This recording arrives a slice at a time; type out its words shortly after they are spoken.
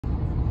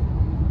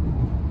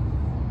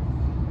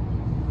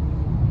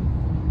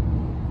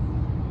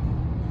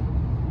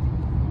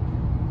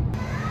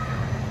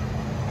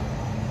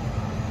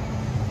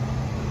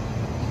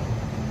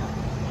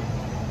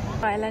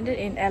I landed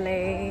in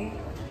LA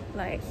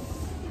like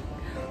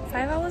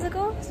 5 hours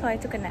ago, so I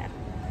took a nap.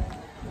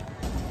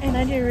 And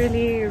I didn't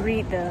really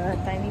read the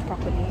timing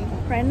properly.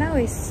 Right now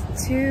it's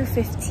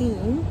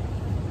 2:15.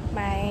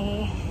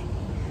 My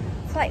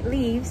flight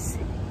leaves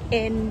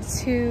in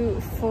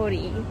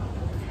 2:40.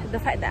 The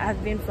fact that I've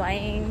been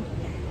flying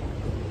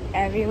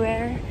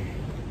everywhere,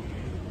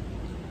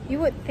 you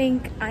would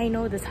think I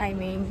know the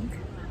timing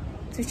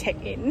to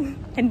check in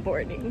and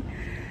boarding.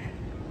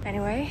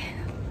 Anyway,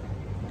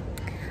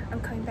 I'm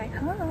coming back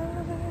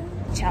home.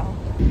 Ciao.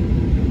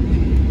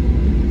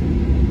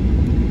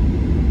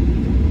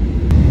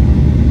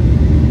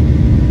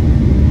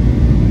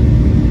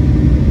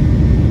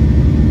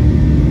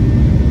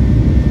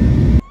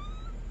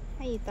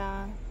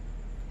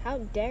 How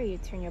dare you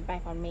turn your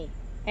back on me?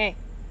 Hey.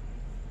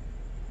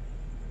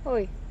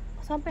 Oi,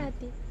 sampai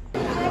hati.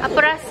 Apa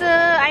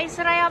rasa air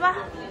serai Abah?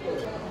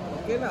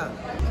 Okay lah.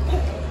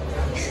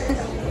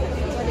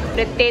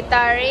 The teh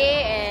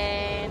tarik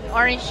and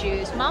orange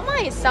juice.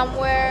 Mama is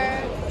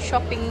somewhere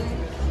shopping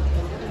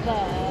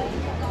there.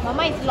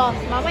 Mama is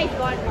lost. Mama is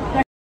gone.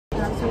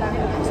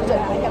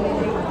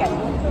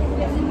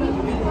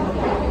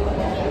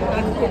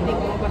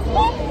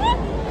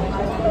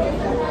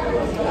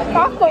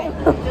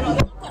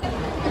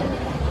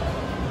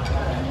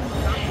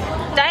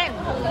 Dahil,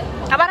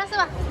 apa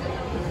rasa bah?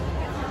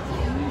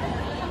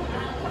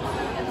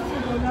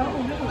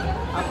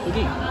 Apa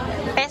ni?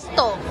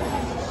 Pesto.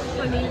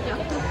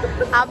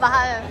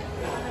 Abah.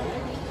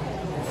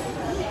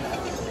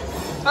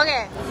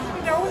 Okay.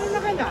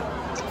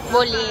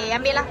 Boleh,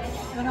 ambil lah.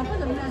 Kenapa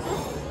tak nak asal?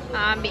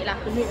 Ambil lah.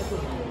 Pelik aku.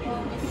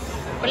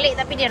 Pelik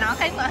tapi dia nak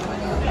makan kot.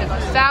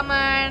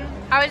 Salmon.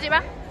 How is it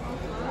bah?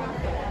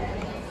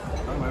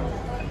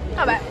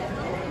 Not bad.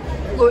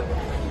 Good.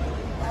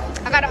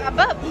 Agak ada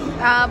apa?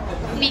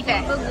 Beef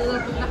eh?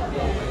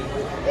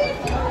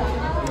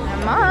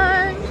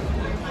 Aman.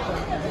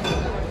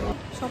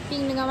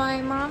 Shopping dengan my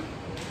mom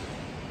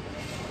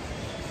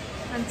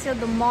until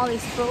the mall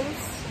is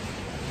closed.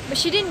 But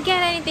she didn't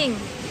get anything.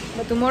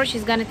 But tomorrow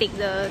she's gonna take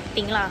the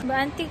thing lah. But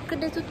nanti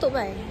kedai tutup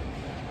kan?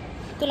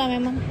 Itulah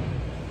memang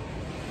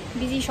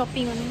busy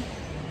shopping only.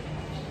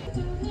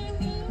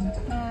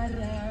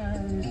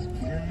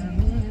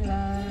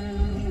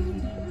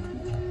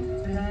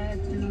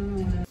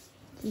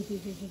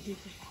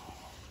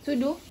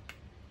 Sudu.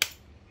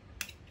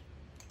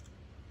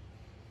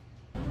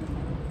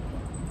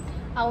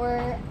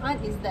 Our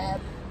aunt is dead.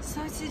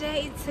 So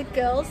today it's a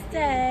girls'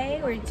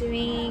 day. We're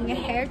doing a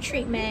hair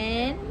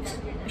treatment,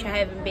 which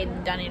I haven't been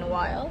done in a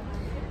while.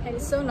 And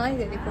it's so nice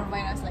that they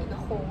provide us like the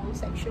whole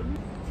section.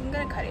 I'm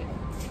gonna cut it.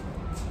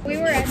 We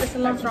were at the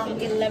salon from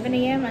 11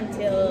 AM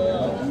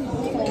until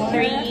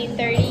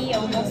 3:30,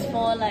 almost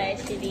 4 lah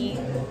actually.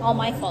 All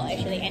my fault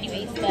actually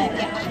anyways, but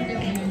yeah.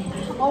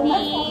 All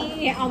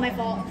my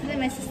fault. Then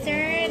my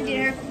sister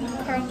did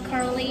her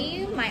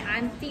curly. My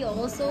auntie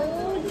also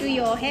do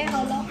your hair.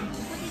 How long?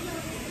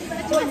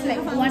 It was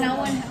like 1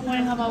 hour,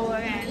 1.5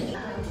 hours.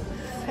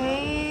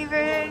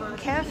 Favorite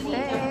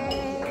cafe.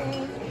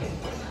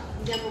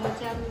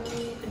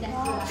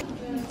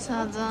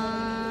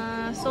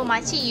 Ta-da! So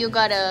makcik, you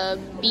got a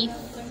beef.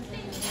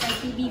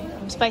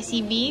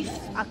 Spicy beef.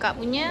 Akak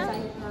punya.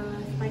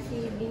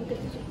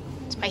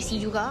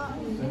 Spicy juga.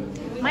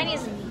 Mine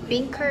is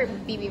Binker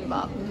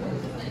bibimbap.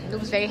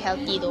 Looks very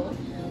healthy though.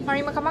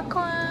 Mari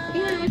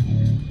makan-makan.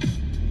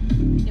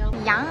 Yum.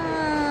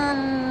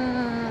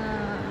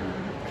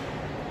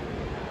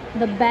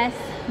 The best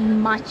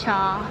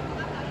matcha.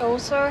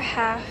 Also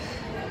have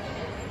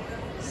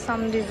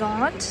some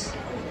dessert.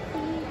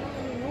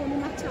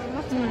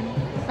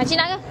 Makcik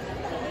nak ke?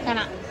 Tak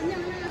nak.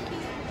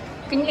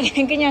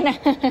 Kenyang nak.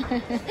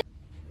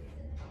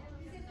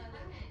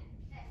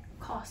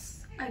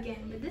 Cost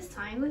again, but this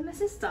time with my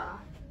sister.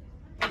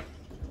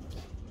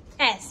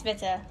 S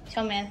better.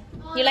 Comel.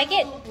 You like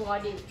it?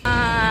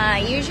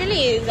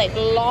 Usually it's like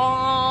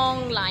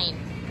long line.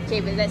 Okay,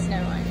 but that's no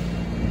one.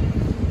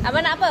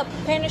 Abang nak apa?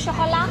 Pen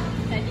chocolat?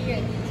 Tadi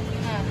kan?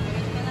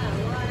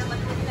 Wah, nampak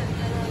tu tak.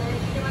 Kalau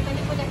kita makan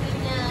ni pun dah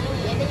kenyang.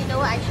 And then you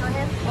know what I show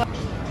him?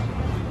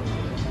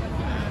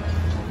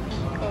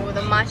 Oh,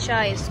 the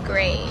matcha is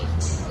great.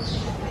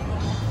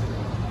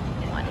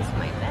 What is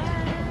my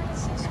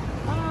best?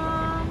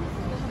 Mom.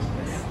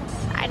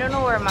 I don't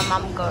know where my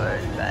mom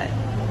goes, but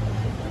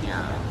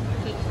yeah.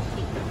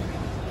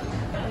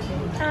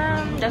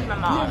 That's my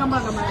mom.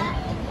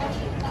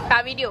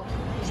 Kak video.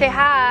 Say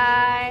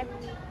hi.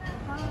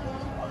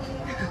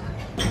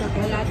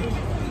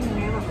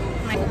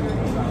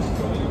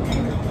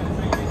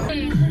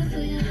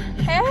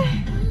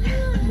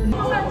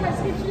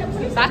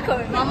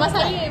 Takut. Mama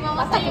saya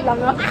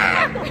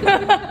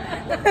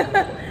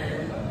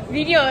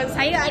video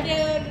saya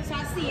ada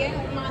saksi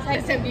mak saya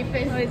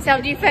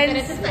self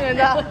defense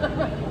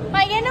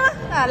Mak gana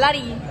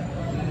lari.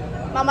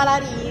 Mama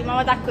lari,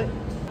 mama takut.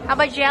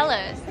 Abah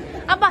jealous.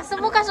 Abah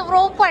semua kasut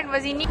perempuan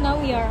kat sini. Now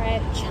we are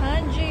at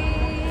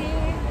Changi.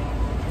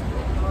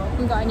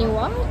 We got a new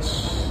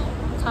watch,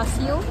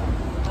 Casio,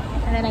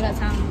 and then I got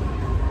some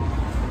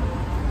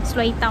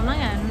Seluar hitam lah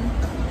kan.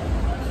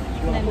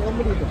 Apa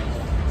kamu beli tu?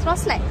 Seluar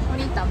slack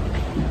warna hitam.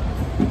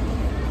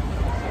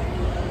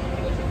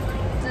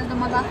 Satu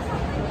marah.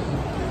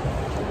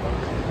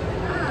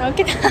 Oh,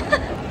 kita.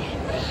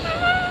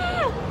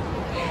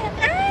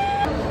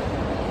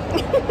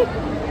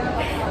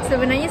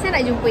 Sebenarnya saya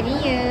nak jumpa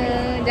dia.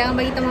 Jangan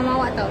bagi teman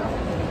awak tau.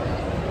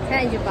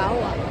 Saya nak jumpa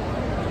awak.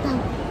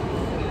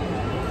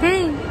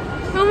 Hey,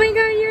 oh my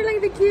god, you're like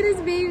the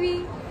cutest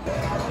baby.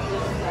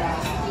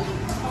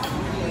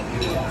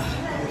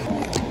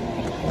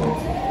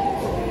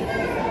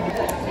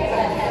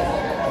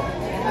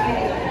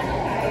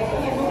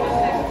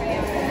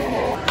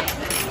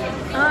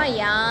 Oh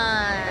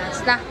yes,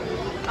 dah.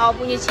 Awak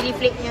punya chili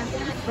flake-nya.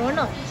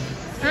 Seronok.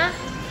 Hah?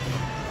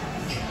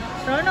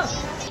 Seronok.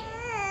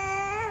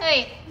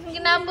 Hei,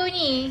 kenapa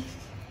ni?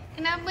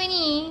 Kenapa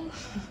ni?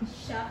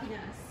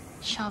 Shafinas.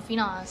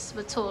 Shafinas,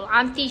 betul.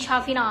 Auntie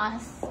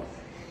Shafinas.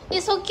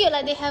 It's so cute,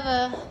 like they have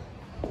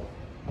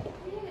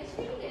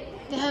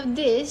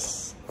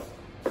this,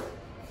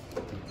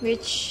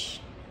 which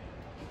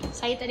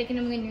saya tak ada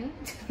kena mengena.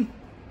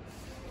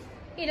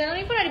 Dalam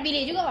ni pun ada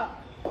bilik juga tak?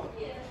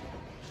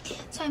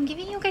 So I'm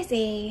giving you guys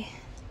a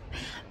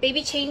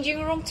baby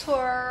changing room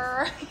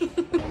tour.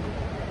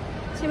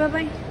 Say bye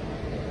bye.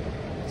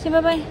 Say bye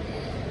bye.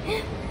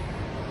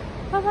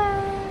 Bye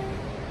bye.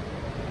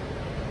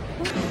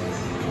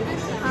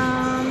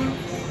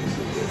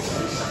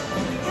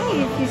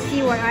 If you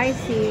see what I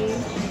see.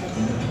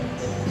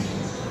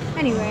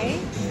 Anyway,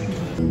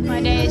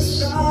 my dad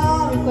is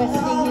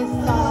requesting his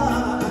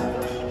song.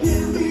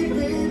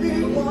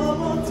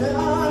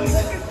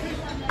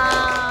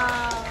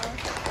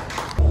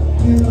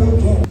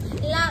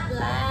 Lap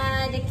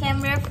lah, the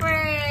camera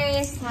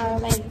first. Oh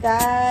my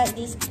god,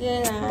 this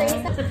girl lah.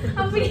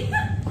 Apa ni?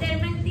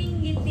 Terbang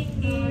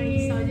tinggi-tinggi. Oh,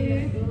 risau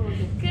je.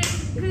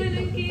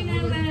 Kulukin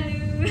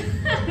baru.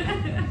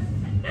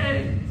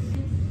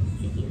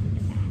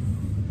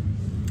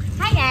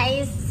 Hi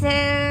guys, so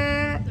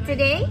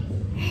today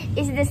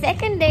is the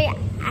second day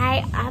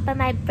I open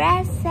my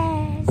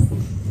braces.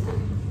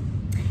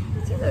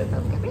 You look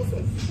open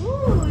braces.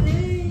 Oh,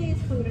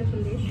 nice.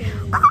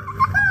 Congratulations.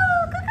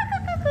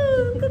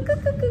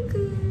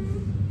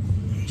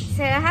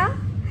 So how?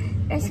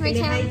 Rasa Kena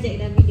macam hijack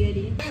dah video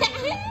dia.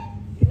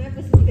 Kenapa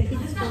suka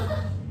TikTok?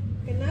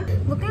 Kenapa?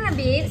 bukanlah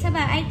babe,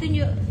 sabar, I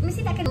tunjuk.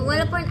 Mesti tak kena.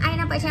 Walaupun I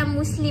nampak macam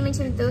Muslim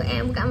macam tu,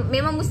 bukan,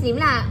 memang Muslim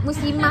lah,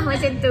 Muslimah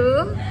macam tu.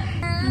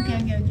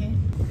 Okay.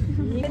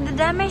 The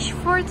damage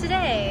for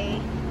today.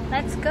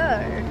 Let's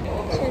go.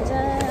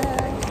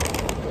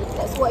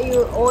 That's what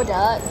you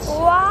ordered.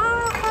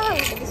 Wow.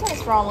 This one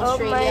is from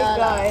Australia.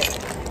 Oh my god,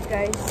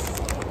 guys.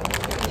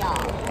 Yeah.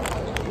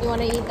 You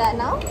wanna eat that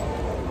now?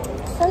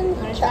 You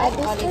wanna try?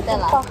 Oh, later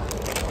lah.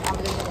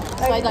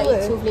 So I got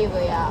you 2 flavor,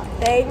 yeah.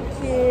 Thank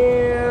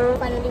you.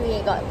 Finally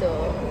we got to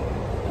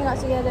hang out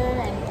together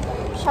and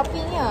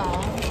shopping, yeah.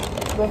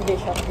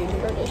 Birthday shopping.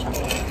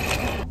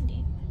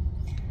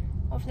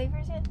 What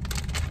flavor is it?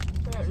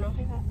 I don't know.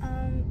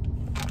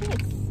 I think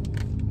it's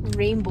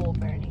rainbow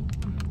burning.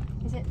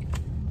 Is it?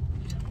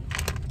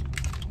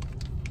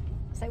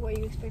 Is that what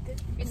you expected?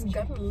 It's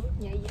gummy.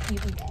 Yeah, you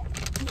eat that.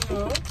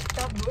 No,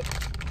 cabut.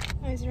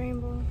 It's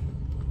rainbow.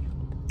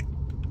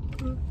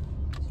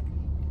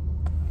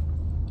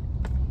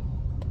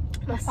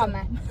 Masam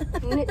eh?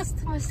 It's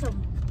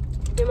awesome.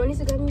 Dia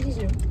manis gummy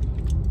je.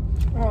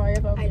 Oh, ya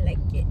I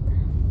like it.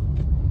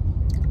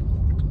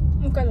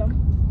 Bukan lah.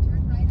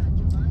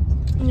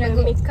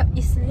 The makeup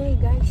is slay,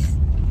 guys.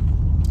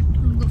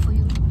 Good for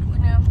you.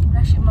 Kena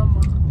blush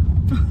mama.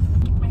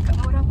 Makeup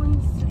murah pun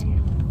slay.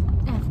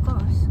 Of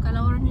course.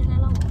 Kalau orang ni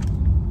lawa.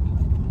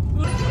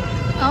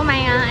 Oh my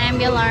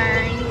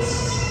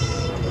ambulance.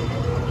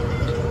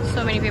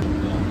 So many people.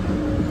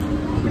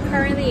 We're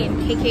currently in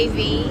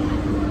KKV.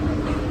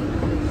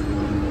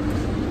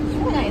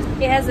 Nice.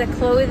 It has a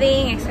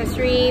clothing,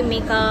 accessory,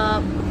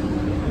 makeup,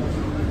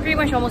 pretty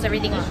much almost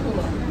everything.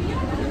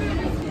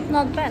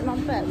 Not bad.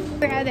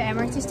 We're at the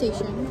MRT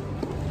station.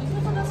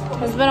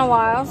 It's been a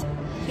while.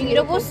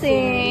 Kita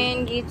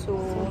bosan gitu.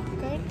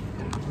 Okay.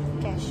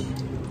 Cash.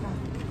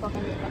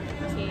 Okay.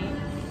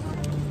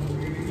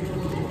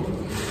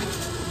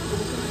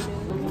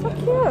 So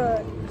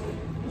cute.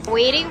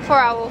 Waiting for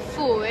our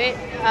food.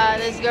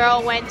 This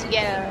girl went to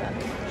get a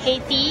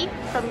Haiti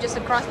from just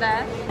across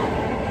there.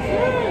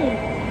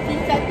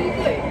 Pizza tu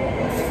kot.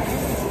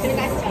 Kena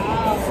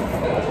kacau.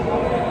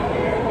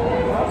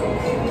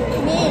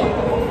 Ni.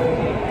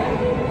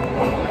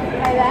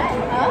 Like that?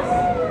 Huh?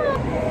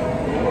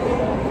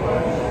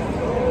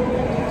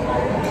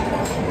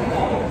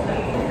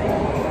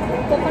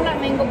 Coconut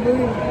mango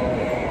blue.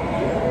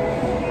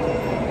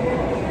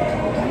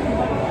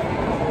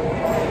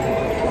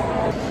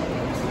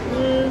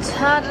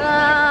 Tada!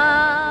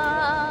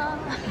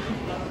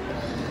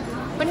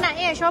 Penat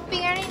ya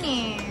shopping hari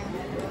ni.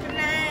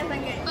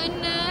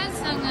 Penat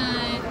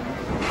sangat.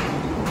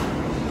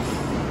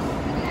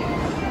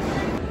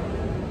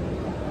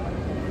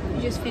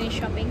 We just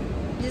finished shopping.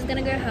 Just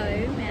gonna go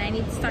home and I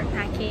need to start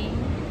packing.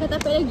 Kata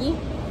apa lagi?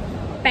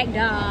 Pack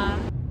dah.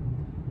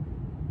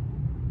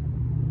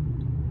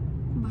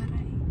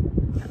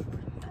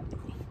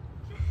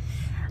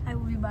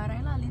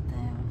 barang lah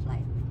later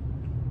flight.